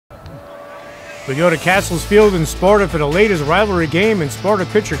We go to Castles Field in Sparta for the latest rivalry game, and Sparta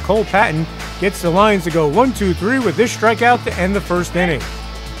pitcher Cole Patton gets the Lions to go 1-2-3 with this strikeout to end the first inning.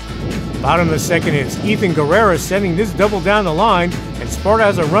 Bottom of the second is Ethan Guerrera sending this double down the line, and Sparta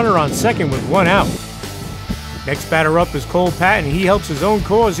has a runner on second with one out. Next batter up is Cole Patton. He helps his own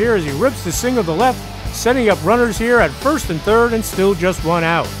cause here as he rips the single to left, setting up runners here at first and third, and still just one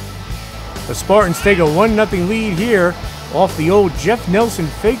out. The Spartans take a 1-0 lead here off the old Jeff Nelson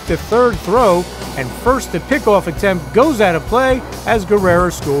fake the third throw, and first the pickoff attempt goes out of play as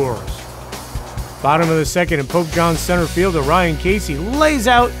Guerrera scores. Bottom of the second in Pope John center fielder Ryan Casey lays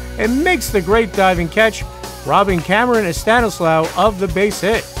out and makes the great diving catch, robbing Cameron Stanislaw of the base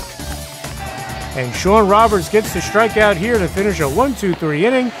hit. And Sean Roberts gets the strikeout here to finish a 1-2-3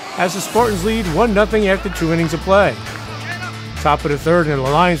 inning as the Spartans lead 1-0 after 2 innings of play. Top of the third, and the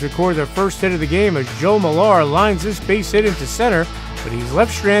Lions record their first hit of the game as Joe Millar lines this base hit into center, but he's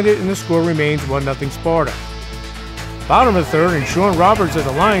left stranded and the score remains 1-0 Sparta. Bottom of the third, and Sean Roberts of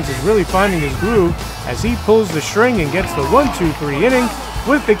the Lions is really finding his groove as he pulls the string and gets the 1-2-3 inning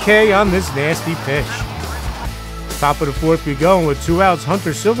with the K on this nasty pitch. Top of the fourth we go, and with 2 outs,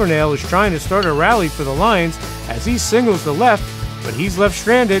 Hunter Silvernail is trying to start a rally for the Lions as he singles to left, but he's left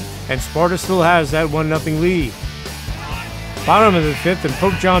stranded, and Sparta still has that 1-0 lead. Bottom of the fifth, and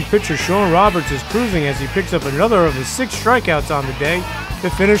Pope John pitcher Sean Roberts is cruising as he picks up another of his 6 strikeouts on the day to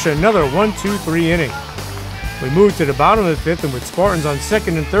finish another 1-2-3 inning. We move to the bottom of the fifth, and with Spartans on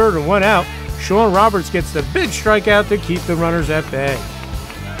second and third and 1 out, Sean Roberts gets the big strikeout to keep the runners at bay.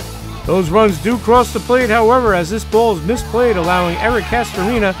 Those runs do cross the plate, however, as this ball is misplayed, allowing Eric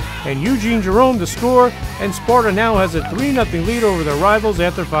Castorina and Eugene Jerome to score, and Sparta now has a 3-0 lead over their rivals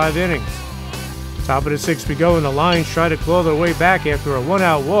after 5 innings. Top of the sixth we go, and the Lions try to claw their way back after a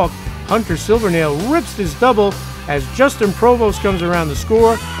 1-out walk. Hunter Silvernail rips his double as Justin Provost comes around to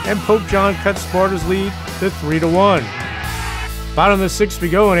score, and Pope John cuts Sparta's lead to 3-1. Bottom of the sixth we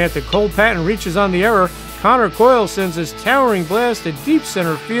go, and after Cole Patton reaches on the error, Connor Coyle sends his towering blast to deep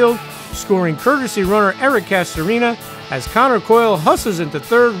center field, scoring courtesy runner Eric Castorina as Connor Coyle hustles into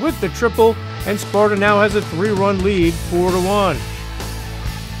third with the triple, and Sparta now has a 3-run lead, 4-1.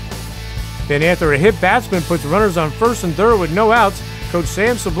 Then after a hit batsman puts runners on first and third with no outs, Coach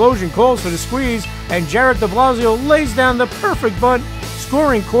Sam Sablosian calls for the squeeze, and Jarrett de Blasio lays down the perfect bunt,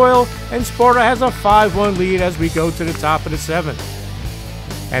 scoring Coyle, and Sparta has a 5-1 lead as we go to the top of the seventh.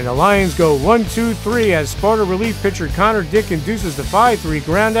 And the Lions go 1-2-3 as Sparta relief pitcher Connor Dick induces the 5-3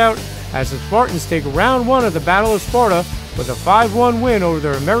 groundout as the Spartans take round 1 of the Battle of Sparta with a 5-1 win over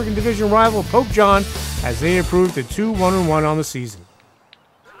their American Division rival Pope John as they improve to 2-1-1 on the season.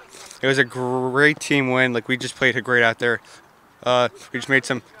 It was a great team win. We just played it great out there. We just made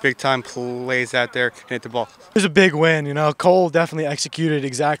some big-time plays out there and hit the ball. It was a big win. You know, Cole definitely executed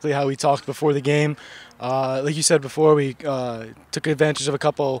exactly how we talked before the game. Like you said before, we took advantage of a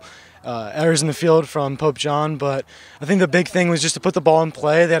couple errors in the field from Pope John, but I think the big thing was just to put the ball in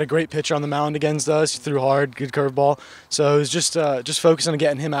play. They had a great pitcher on the mound against us. He threw hard, good curveball. So it was just focusing on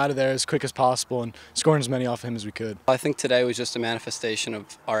getting him out of there as quick as possible and scoring as many off of him as we could. I think today was just a manifestation of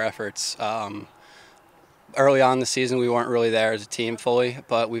our efforts. Early on in the season, we weren't really there as a team fully,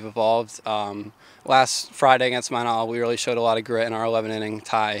 but we've evolved. Last Friday against Mount Olive, we really showed a lot of grit in our 11-inning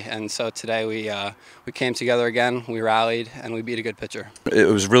tie, and so today we came together again, we rallied, and we beat a good pitcher. It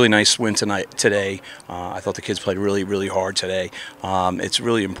was a really nice win today. I thought the kids played really, really hard today. It's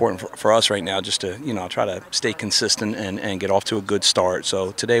really important for us right now just to try to stay consistent and get off to a good start.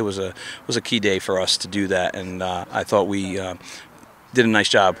 So today was a key day for us to do that, and I thought we did a nice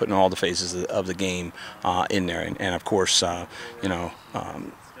job putting all the phases of the game in there, and of course,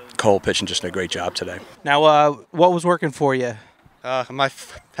 Cole pitching just did a great job today. Now, what was working for you? My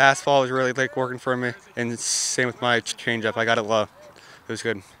fastball was really working for me, and same with my changeup. I got it low. It was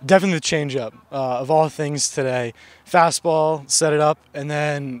good. Definitely the changeup of all things today. Fastball, set it up, and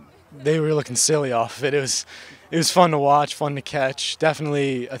then they were looking silly off of it. It was fun to watch, fun to catch.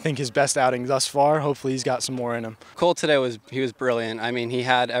 Definitely, I think his best outing thus far. Hopefully, he's got some more in him. Cole today was brilliant. I mean, he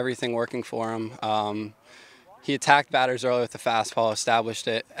had everything working for him. He attacked batters early with the fastball, established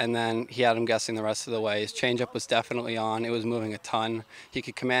it, and then he had him guessing the rest of the way. His changeup was definitely on. It was moving a ton. He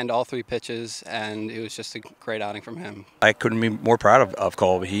could command all 3 pitches, and it was just a great outing from him. I couldn't be more proud of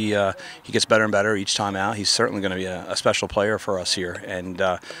Cole. He gets better and better each time out. He's certainly going to be a special player for us here, and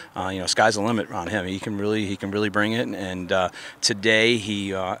sky's the limit on him. He can really bring it. And today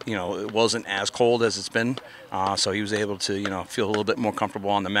he it wasn't as cold as it's been, so he was able to feel a little bit more comfortable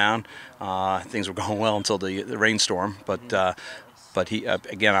on the mound. Things were going well until the rainstorm, but but he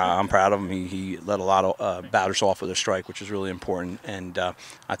again, I'm proud of him. He let a lot of batters off with a strike, which is really important, and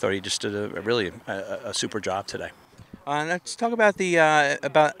I thought he just did a super job today. Let's talk about the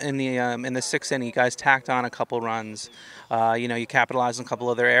in the sixth inning. You guys tacked on a couple runs. You capitalized on a couple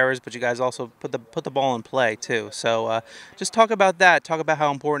other errors, but you guys also put the ball in play too. So just talk about that. Talk about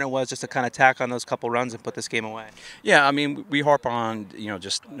how important it was just to kind of tack on those couple runs and put this game away. Yeah, I mean, we harp on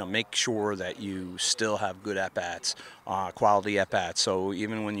make sure that you still have good at bats, quality at bats. So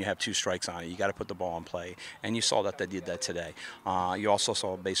even when you have 2 strikes on it, you got to put the ball in play, and you saw that they did that today. You also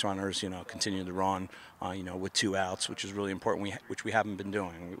saw base runners, continue to run. With 2 outs, which is really important, which we haven't been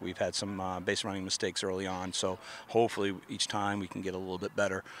doing. We've had some base running mistakes early on, so hopefully each time we can get a little bit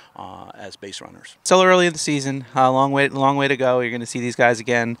better as base runners. Still early in the season, long way to go. You're going to see these guys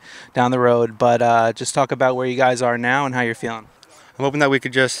again down the road, but just talk about where you guys are now and how you're feeling. I'm hoping that we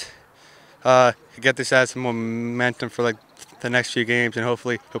could just get this as some momentum for like the next few games, and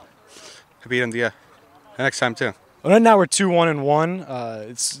hopefully beat them the next time too. Well, right now we're 2-1-1.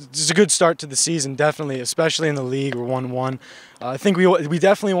 It's just a good start to the season, definitely, especially in the league. We're 1-1. I think we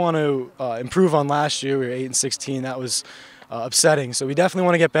definitely want to improve on last year. We were 8-16. That was upsetting. So we definitely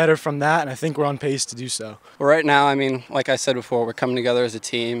want to get better from that, and I think we're on pace to do so. Well, right now, I mean, like I said before, we're coming together as a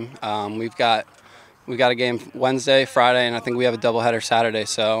team. We got a game Wednesday, Friday, and I think we have a doubleheader Saturday.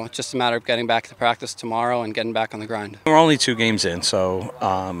 So it's just a matter of getting back to practice tomorrow and getting back on the grind. We're only 2 games in, so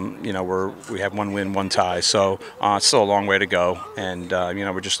we have 1 win, 1 tie. So it's still a long way to go, and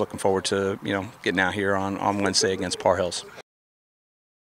we're just looking forward to getting out here on Wednesday against Par Hills.